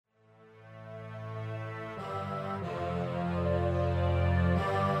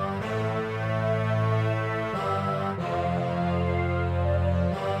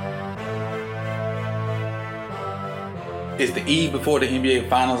It's the eve before the NBA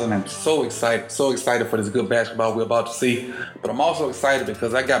Finals, and I'm so excited for this good basketball we're about to see. But I'm also excited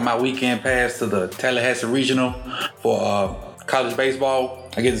because I got my weekend pass to the Tallahassee Regional for college baseball.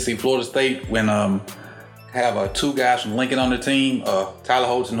 I get to see Florida State when have two guys from Lincoln on the team, Tyler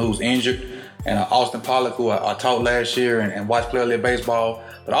Holton, who's injured, and Austin Pollock, who I taught last year and watched Player League Baseball.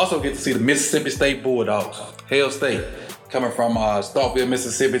 But I also get to see the Mississippi State Bulldogs, Hail State, coming from Starkville,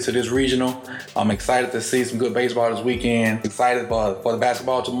 Mississippi to this regional. I'm excited to see some good baseball this weekend. Excited for the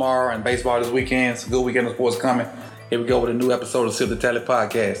basketball tomorrow and baseball this weekend. It's a good weekend of sports coming. Here we go with a new episode of Sip the Tally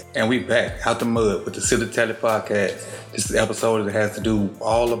Podcast. And we back out the mud with the Sip the Tally Podcast. This is an episode that has to do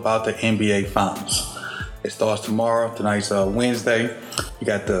all about the NBA Finals. It starts tomorrow. Tonight's Wednesday. You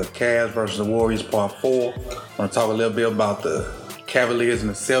got the Cavs versus the Warriors, part 4. I'm going to talk a little bit about the Cavaliers and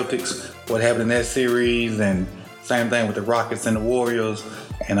the Celtics, what happened in that series, and same thing with the Rockets and the Warriors.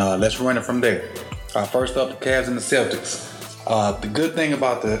 And let's run it from there. First up, the Cavs and the Celtics. The good thing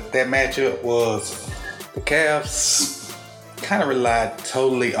about that matchup was the Cavs kind of relied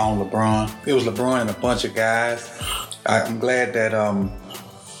totally on LeBron. It was LeBron and a bunch of guys. I'm glad that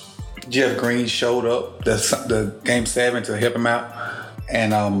Jeff Green showed up the Game 7 to help him out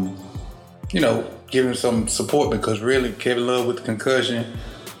and, give him some support because really Kevin Love with the concussion,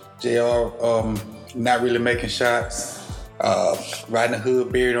 JR not really making shots, Rodney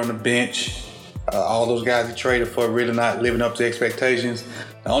Hood buried on the bench, all those guys he traded for really not living up to expectations.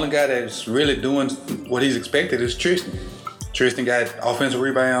 The only guy that's really doing what he's expected is Tristan. Tristan got offensive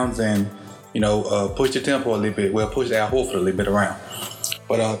rebounds and, pushed the tempo a little bit, pushed Al Horford a little bit around.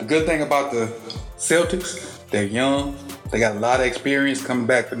 But the good thing about the Celtics, they're young. They got a lot of experience coming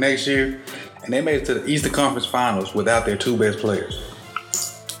back for next year. And they made it to the Eastern Conference Finals without their two best players,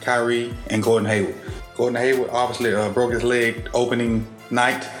 Kyrie and Gordon Hayward. Gordon Hayward obviously broke his leg opening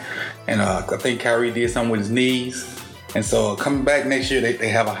night. And I think Kyrie did something with his knees. And so coming back next year, they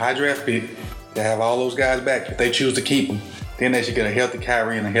have a high draft pick. They have all those guys back. If they choose to keep them, then they should get a healthy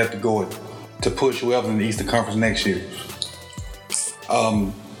Kyrie and a healthy Gordon to push whoever's in the Eastern Conference next year.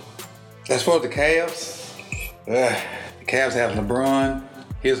 As far as the Cavs, the Cavs have LeBron,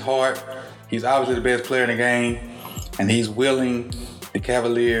 his heart. He's obviously the best player in the game, and he's willing the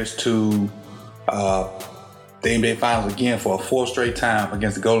Cavaliers to the NBA Finals again for a fourth straight time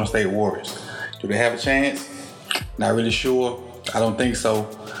against the Golden State Warriors. Do they have a chance? Not really sure. I don't think so.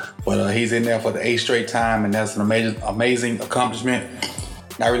 But he's in there for the 8th straight time, and that's an amazing accomplishment.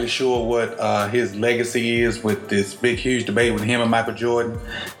 Not really sure what his legacy is with this big, huge debate with him and Michael Jordan.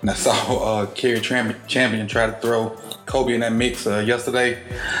 And I saw Kerry Champion try to throw Kobe in that mix yesterday.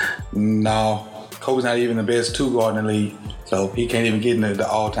 No, Kobe's not even the best two-guard in the league, so he can't even get into the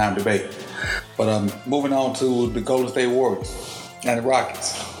all-time debate. But moving on to the Golden State Warriors and the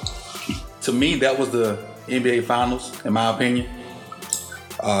Rockets. To me, that was the NBA Finals, in my opinion.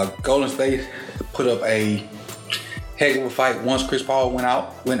 Golden State put up a heck of a fight once Chris Paul went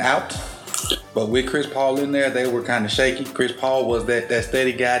out. But with Chris Paul in there, they were kind of shaky. Chris Paul was that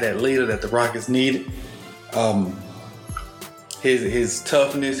steady guy, that leader that the Rockets needed. His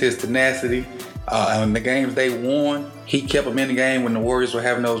toughness, his tenacity, and the games they won, he kept them in the game when the Warriors were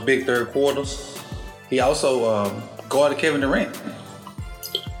having those big third quarters. He also guarded Kevin Durant.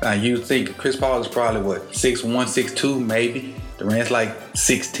 You think Chris Paul is probably 6'1", 6'2", maybe. Durant's like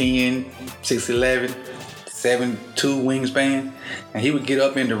 6'10", 6'11", 7'2" wingspan, and he would get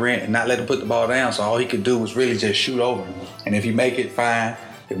up in Durant and not let him put the ball down. So all he could do was really just shoot over him. And if he make it, fine.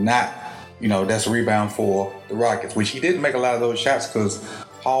 If not, that's a rebound for the Rockets, which he didn't make a lot of those shots because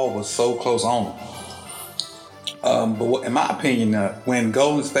Paul was so close on him. But in my opinion, when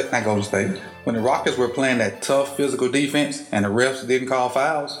when the Rockets were playing that tough physical defense and the refs didn't call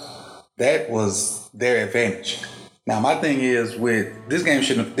fouls, that was their advantage. Now my thing is with this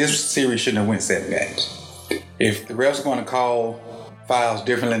series shouldn't have went 7 games. If the refs are going to call fouls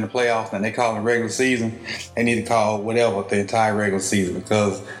differently in the playoffs than they call in the regular season, they need to call whatever the entire regular season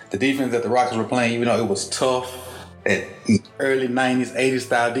because the defense that the Rockets were playing, even though it was tough, that early 90s, 80s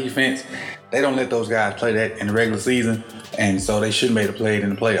style defense, they don't let those guys play that in the regular season, and so they shouldn't be able to play it in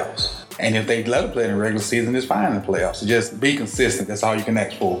the playoffs. And if they let them play it in the regular season, it's fine in the playoffs. So just be consistent. That's all you can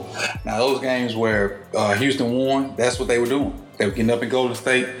ask for. Now, those games where Houston won, that's what they were doing. They were getting up in Golden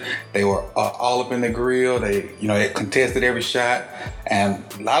State. They were all up in the grill. They contested every shot. And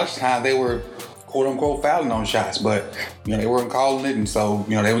a lot of times they were, quote unquote, fouling on shots, but, they weren't calling it. And so,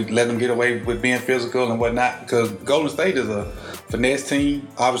 they would let them get away with being physical and whatnot because Golden State is a finesse team.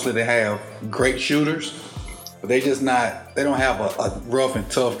 Obviously, they have great shooters, but they don't have a rough and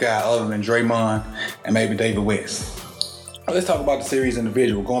tough guy other than Draymond and maybe David West. Let's talk about the series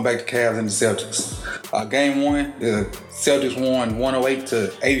individual, going back to Cavs and the Celtics. Game 1, the Celtics won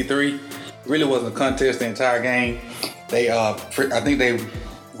 108-83. Really wasn't a contest the entire game. I think they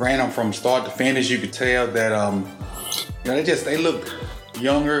ran them from start to finish. You could tell that they looked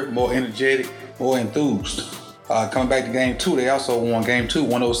younger, more energetic, more enthused. Coming back to Game 2, they also won Game 2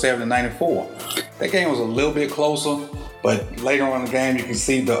 107-94. That game was a little bit closer, but later on in the game, you can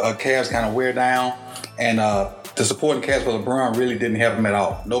see the Cavs kind of wear down, and the supporting cast for LeBron really didn't help him at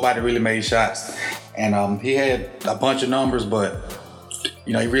all. Nobody really made shots, and he had a bunch of numbers, but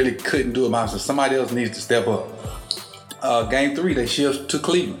he really couldn't do it by himself. Somebody else needs to step up. Game 3, they shift to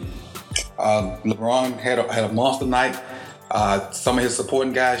Cleveland. LeBron had a monster night. Some of his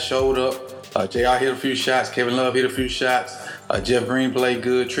supporting guys showed up. JR hit a few shots. Kevin Love hit a few shots. Jeff Green played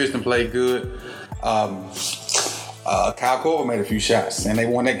good. Tristan played good. Kyle Korver made a few shots, and they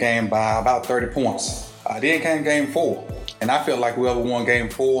won that game by about 30 points. Then came Game 4, and I felt like whoever won Game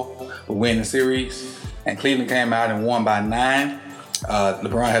 4 would win the series. And Cleveland came out and won by 9.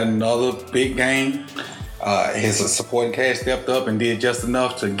 LeBron had another big game. His supporting cast stepped up and did just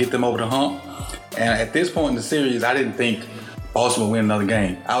enough to get them over the hump. And at this point in the series, I didn't think Boston would win another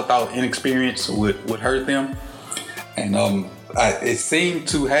game. I thought inexperience would hurt them. And it seemed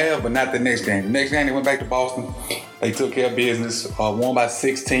to have, but not the next game. The next game, they went back to Boston. They took care of business, won by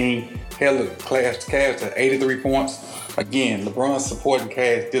 16, held the Cavs to 83 points. Again, LeBron's supporting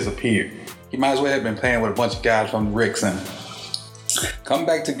cast disappeared. He might as well have been playing with a bunch of guys from the Rec Center. Come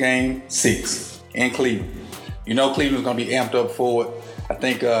back to Game 6 in Cleveland. Cleveland's going to be amped up for it. I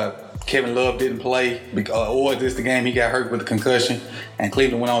think Kevin Love didn't play, or this the game he got hurt with a concussion, and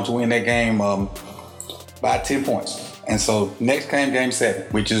Cleveland went on to win that game by 10 points. And so next came Game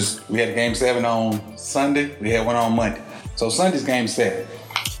 7, which is, we had a Game 7 on Sunday, we had one on Monday. So Sunday's Game 7,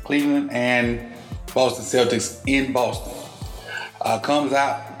 Cleveland and Boston Celtics in Boston. Comes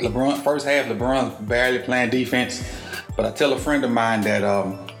out, LeBron, first half, LeBron's barely playing defense, but I tell a friend of mine that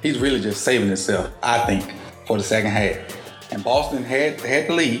he's really just saving himself, I think, for the second half. And Boston had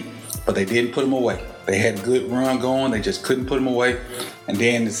the lead, but they didn't put him away. They had a good run going, they just couldn't put him away. And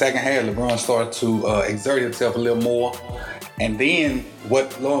then the second half, LeBron started to exert himself a little more. And then,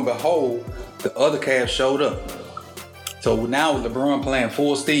 lo and behold, the other Cavs showed up. So now with LeBron playing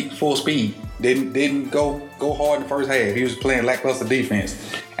full speed, didn't go hard in the first half. He was playing lackluster defense.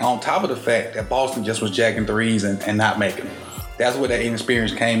 And on top of the fact that Boston just was jacking threes and not making them. That's where that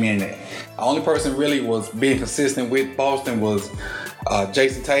inexperience came in at. The only person really was being consistent with Boston was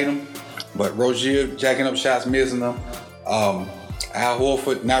Jason Tatum, but Rozier jacking up shots, missing them. Al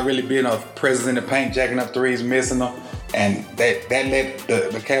Horford not really being a presence in the paint, jacking up threes, missing them. And that let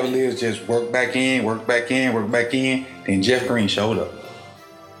the Cavaliers just work back in. Then Jeff Green showed up.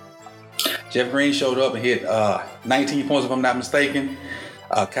 Jeff Green showed up and hit 19 points, if I'm not mistaken.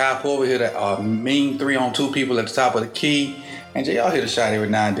 Kyle Korver hit a mean 3 on 2 people at the top of the key. And JR hit a shot every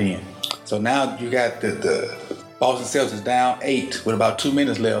now and then. So now you got the Boston Celtics down 8 with about 2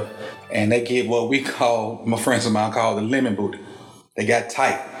 minutes left. And they get what my friends of mine call the lemon booty. They got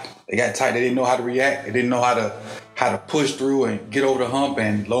tight. They didn't know how to react. They didn't know how to push through and get over the hump.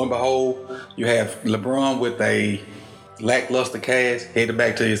 And lo and behold, you have LeBron with a lackluster cast headed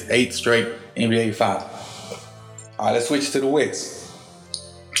back to his 8th straight NBA final. All right, let's switch to the West.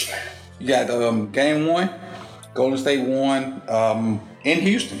 You got Game 1. Golden State won in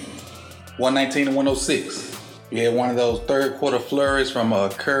Houston, 119-106. You had one of those third quarter flurries from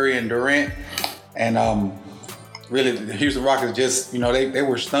Curry and Durant, and really the Houston Rockets just, they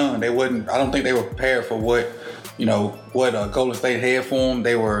were stunned. I don't think they were prepared for what Golden State had for them.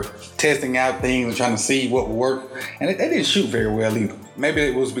 They were testing out things and trying to see what would work, and they didn't shoot very well either. Maybe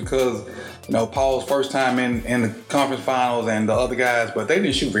it was because Paul's first time in the conference finals and the other guys, but they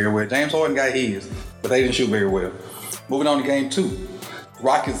didn't shoot very well. James Harden got his, but they didn't shoot very well. Moving on to Game 2.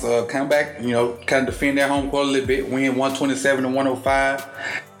 Rockets come back, kind of defend their home court a little bit, win 127-105.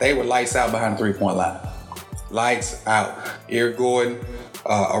 They were lights out behind the 3-point line. Lights out. Eric Gordon,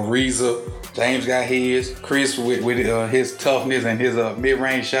 Ariza, James got his. Chris with his toughness and his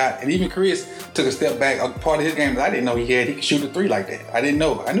mid-range shot. And even Chris took a step back. A part of his game that I didn't know he had. He could shoot a 3 like that. I didn't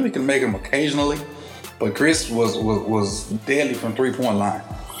know. I knew he could make them occasionally, but Chris was deadly from 3-point line.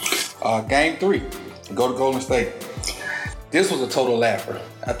 Game 3, go to Golden State. This was a total laugher.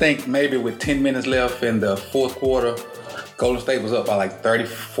 I think maybe with 10 minutes left in the fourth quarter, Golden State was up by like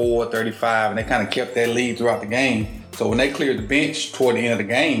 34, 35, and they kind of kept that lead throughout the game. So when they cleared the bench toward the end of the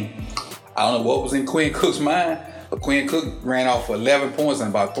game, I don't know what was in Quinn Cook's mind, but Quinn Cook ran off for 11 points in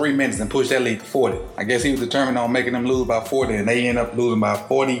about 3 minutes and pushed that lead to 40. I guess he was determined on making them lose by 40, and they ended up losing by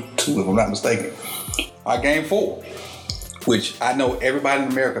 42, if I'm not mistaken. Game 4, which I know everybody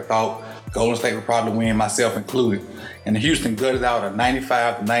in America thought Golden State would probably win, myself included. And Houston gutted out a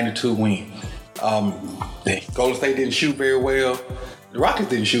 95-92 win. Golden State didn't shoot very well. The Rockets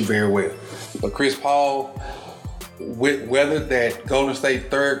didn't shoot very well. But Chris Paul weathered that Golden State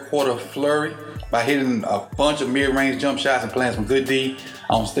third quarter flurry by hitting a bunch of mid-range jump shots and playing some good D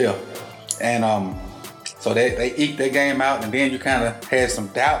on Steph. And so they eked that game out, and then you kind of had some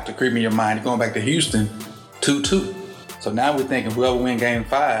doubt to creep in your mind. You're going back to Houston 2-2. So now we're thinking whoever win game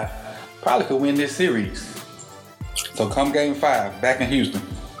 5 probably could win this series. So come game 5, back in Houston.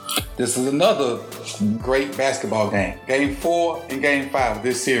 This is another great basketball game. Game 4 and game 5 of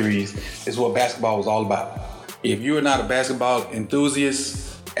this series is what basketball was all about. If you are not a basketball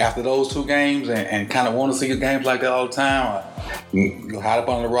enthusiast after those 2 games and kind of want to see games like that all the time, you hide up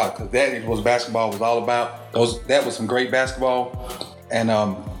on the rock, because that is what basketball was all about. That was some great basketball. And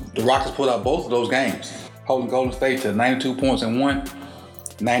the Rockets put out both of those games, holding Golden State to 92 points in one,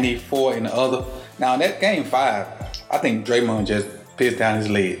 94 in the other. Now in that game 5, I think Draymond just pissed down his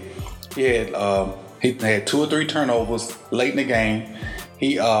leg. He had 2 or 3 turnovers late in the game.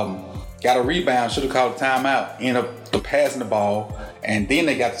 He got a rebound, should have called a timeout, ended up passing the ball, and then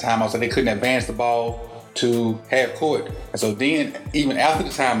they got the timeout, so they couldn't advance the ball to half court. And so then, even after the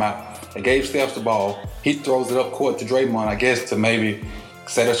timeout, they gave Steph the ball. He throws it up court to Draymond, I guess, to maybe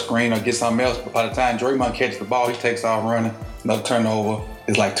set a screen or get something else. But by the time Draymond catches the ball, he takes off running. Another turnover.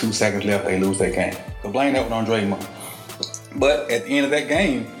 It's like 2 seconds left. They lose that game. So blame that one on Draymond. But at the end of that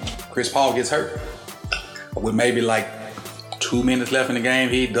game, Chris Paul gets hurt. With maybe like 2 minutes left in the game,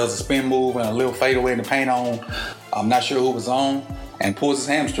 he does a spin move and a little fadeaway in the paint on. I'm not sure who was on, and pulls his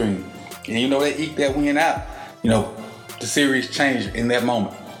hamstring. And they eked that win out. The series changed in that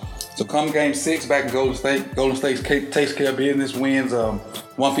moment. So come game 6 back in Golden State takes care of business, wins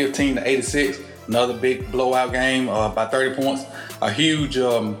 115-86. Another big blowout game by 30 points. A huge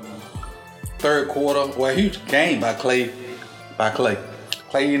third quarter, a huge game by Clay.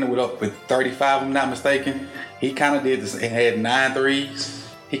 Clay ended up with 35, if I'm not mistaken. He kind of did this, and had 9 threes.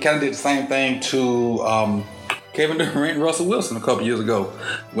 He kind of did the same thing to Kevin Durant and Russell Wilson a couple years ago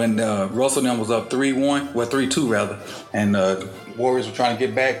when Russell then was up 3-1, 3-2 rather, and Warriors were trying to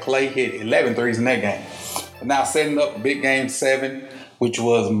get back. Clay hit 11 threes in that game. But now setting up big game 7, which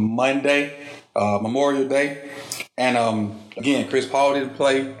was Monday, Memorial Day. And again, Chris Paul didn't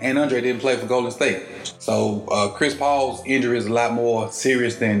play, and Andre didn't play for Golden State. So Chris Paul's injury is a lot more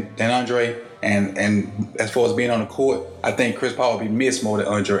serious than Andre. And as far as being on the court, I think Chris Paul will be missed more than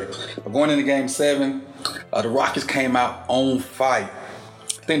Andre. But going into game 7, the Rockets came out on fire.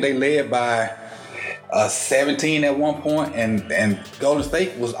 I think they led by 17 at one point, and Golden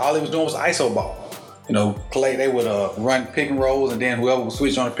State all they was doing was ISO ball. Clay, they would run pick and rolls, and then whoever would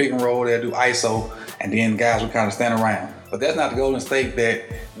switch on the pick and roll, they'd do ISO, and then guys would kind of stand around. But that's not the Golden State that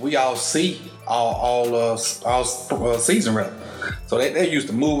we all see all season rather. So they're used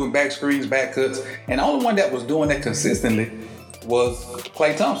to moving back screens, back cuts, and the only one that was doing that consistently was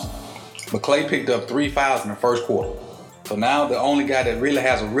Klay Thompson. But Klay picked up 3 fouls in the first quarter. So now the only guy that really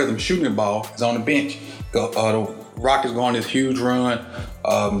has a rhythm shooting the ball is on the bench. The Rockets go on this huge run.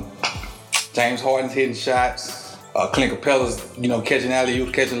 James Harden's hitting shots. Clint Capella's, catching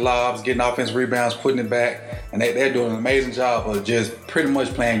alley-oops, catching lobs, getting offensive rebounds, putting it back. And they're doing an amazing job of just pretty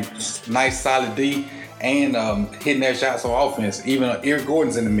much playing nice, solid D and hitting their shots on offense. Even Eric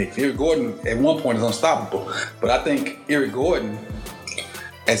Gordon's in the mix. Eric Gordon at one point is unstoppable. But I think Eric Gordon,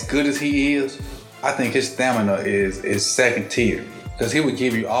 as good as he is, I think his stamina is second tier. Because he would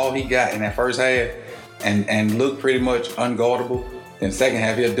give you all he got in that first half and look pretty much unguardable. In the second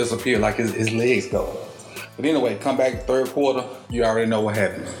half, he'll disappear like his legs go. But anyway, come back third quarter, you already know what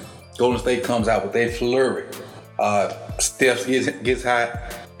happens. Golden State comes out with their flurry. Steph gets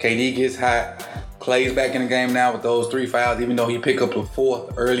hot. KD gets hot. Clay's back in the game now with those 3 fouls, even though he picked up the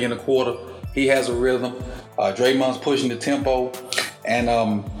 4th early in the quarter. He has a rhythm. Draymond's pushing the tempo.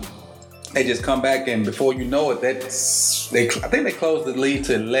 And they just come back, and before you know it, I think they closed the lead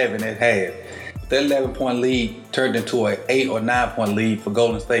to 11 at half. That 11-point lead turned into an 8 or 9-point lead for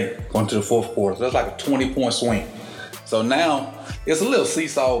Golden State going to the fourth quarter. So that's like a 20-point swing. So now it's a little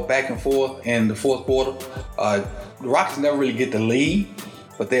seesaw back and forth in the fourth quarter. The Rockets never really get the lead,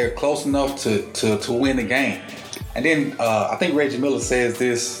 but they're close enough to win the game. And then I think Reggie Miller says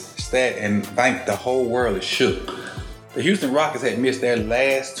this stat, and I think the whole world is shook. The Houston Rockets had missed their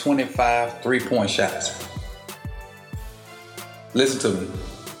last 25 three-point shots. Listen to me.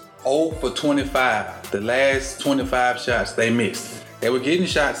 0 for 25. The last 25 shots they missed. They were getting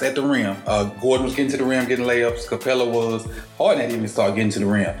shots at the rim. Gordon was getting to the rim, getting layups. Capella was. Harden didn't even start getting to the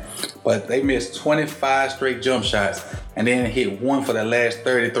rim. But they missed 25 straight jump shots and then hit 1 for the last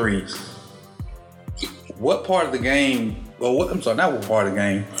 33s. what part of the game, not what part of the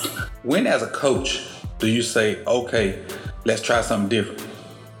game, when as a coach do you say, okay, let's try something different?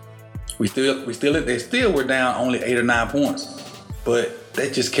 They still were down only 8 or 9 points, but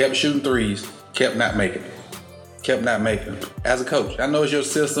they just kept shooting threes, kept not making. As a coach, I know it's your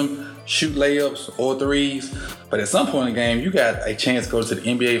system, shoot layups or threes, but at some point in the game, you got a chance to go to the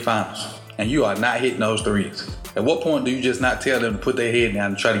NBA Finals, and you are not hitting those threes. At what point do you just not tell them to put their head down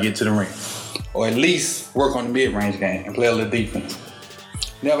and try to get to the ring? Or at least work on the mid-range game and play a little defense?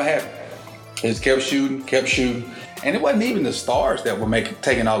 Never happened. They just kept shooting. And it wasn't even the stars that were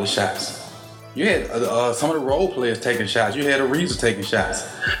taking all the shots. You had some of the role players taking shots. You had Ariza taking shots.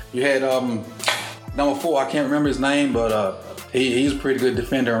 You had number 4, I can't remember his name, but he's a pretty good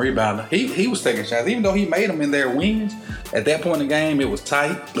defender and rebounder. He was taking shots. Even though he made them in their wings, at that point in the game, it was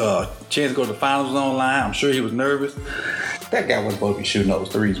tight. Chance to go to the finals was on the line. I'm sure he was nervous. That guy wasn't supposed to be shooting those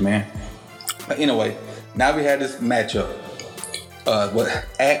threes, man. But anyway, now we had this matchup.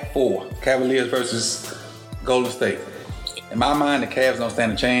 Act 4, Cavaliers versus Golden State. In my mind, the Cavs don't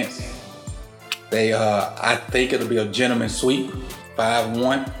stand a chance. I think it'll be a gentleman's sweep,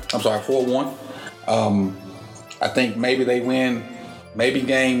 4-1. I think maybe they win,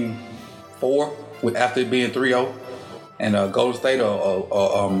 game 4 after being 3-0, and Golden State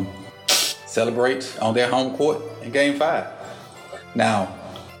will celebrate on their home court in game 5. Now,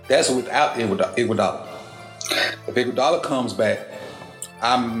 that's without Iguodala. If Iguodala comes back,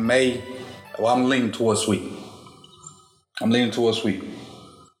 I'm leaning towards sweep.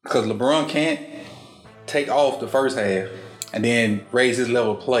 Because LeBron can't take off the first half and then raise his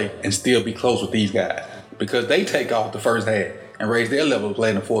level of play and still be close with these guys. Because they take off the first half and raise their level of play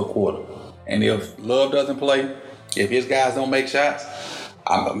in the fourth quarter. And if Love doesn't play, if his guys don't make shots,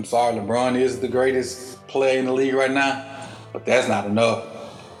 I'm sorry, LeBron is the greatest player in the league right now, but that's not enough.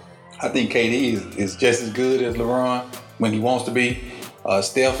 I think KD is just as good as LeBron when he wants to be.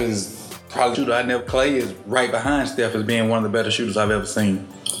 Steph is probably the shooter I never play, is right behind Steph as being one of the better shooters I've ever seen.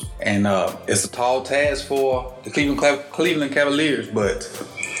 And it's a tall task for the Cleveland Cavaliers, but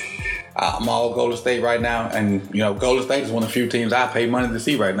I'm all Golden State right now. And, Golden State is one of the few teams I pay money to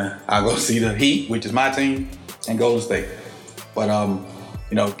see right now. I go see the Heat, which is my team, and Golden State. But,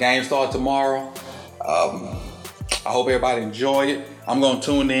 game starts tomorrow. I hope everybody enjoy it. I'm going to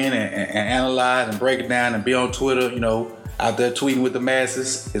tune in and analyze and break it down and be on Twitter, out there tweeting with the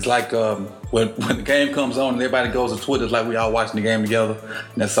masses. It's like when the game comes on and everybody goes to Twitter, it's like we all watching the game together.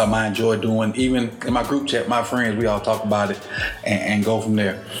 And that's something I enjoy doing. Even in my group chat, my friends, we all talk about it and go from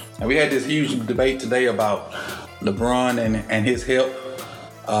there. And we had this huge debate today about LeBron and his help.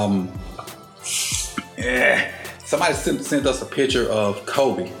 Somebody sent us a picture of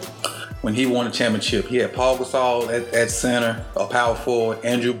Kobe when he won a championship. He had Paul Gasol at center, a power forward,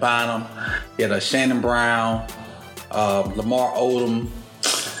 Andrew Bynum. He had Shannon Brown, Lamar Odom.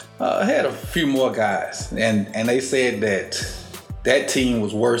 Had a few more guys. And they said that team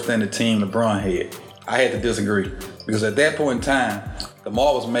was worse than the team LeBron had. I had to disagree. Because at that point in time,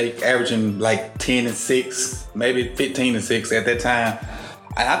 Lamar was averaging like 10-6, maybe 15-6 at that time.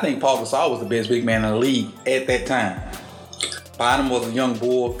 And I think Paul Gasol was the best big man in the league at that time. Bynum was a young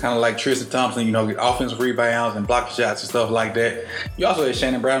bull, kind of like Tristan Thompson, get offensive rebounds and block shots and stuff like that. You also had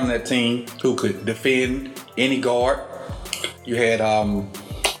Shannon Brown on that team who could defend any guard. You had,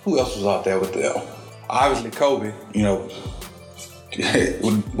 who else was out there with them? Obviously Kobe,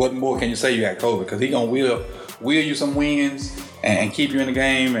 what more can you say you got Kobe? Because he gonna wheel you some wins and keep you in the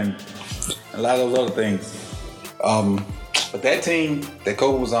game and a lot of those other things. But that team that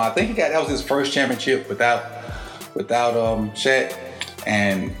Kobe was on, I think that was his first championship without Shaq,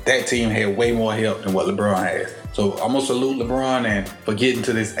 and that team had way more help than what LeBron has. So I'm gonna salute LeBron and for getting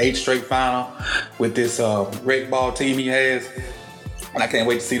to this 8th straight final with this rec ball team he has. And I can't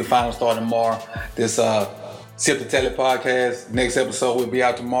wait to see the final start tomorrow. This Sip the Telly podcast, next episode will be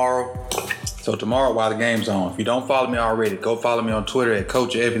out tomorrow. So tomorrow while the game's on, if you don't follow me already, go follow me on Twitter at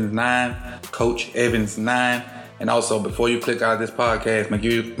Coach Evans9, Coach Evans9. And also, before you click out of this podcast,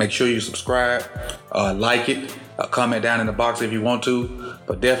 make sure you subscribe, like it, comment down in the box if you want to.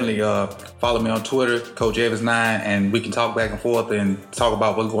 But definitely follow me on Twitter, Coach Evans9, and we can talk back and forth and talk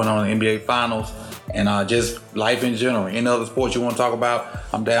about what's going on in the NBA Finals and just life in general. Any other sports you want to talk about,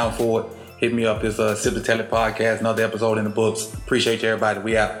 I'm down for it. Hit me up. This Sip the Telly podcast, another episode in the books. Appreciate you, everybody.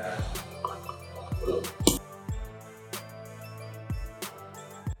 We out.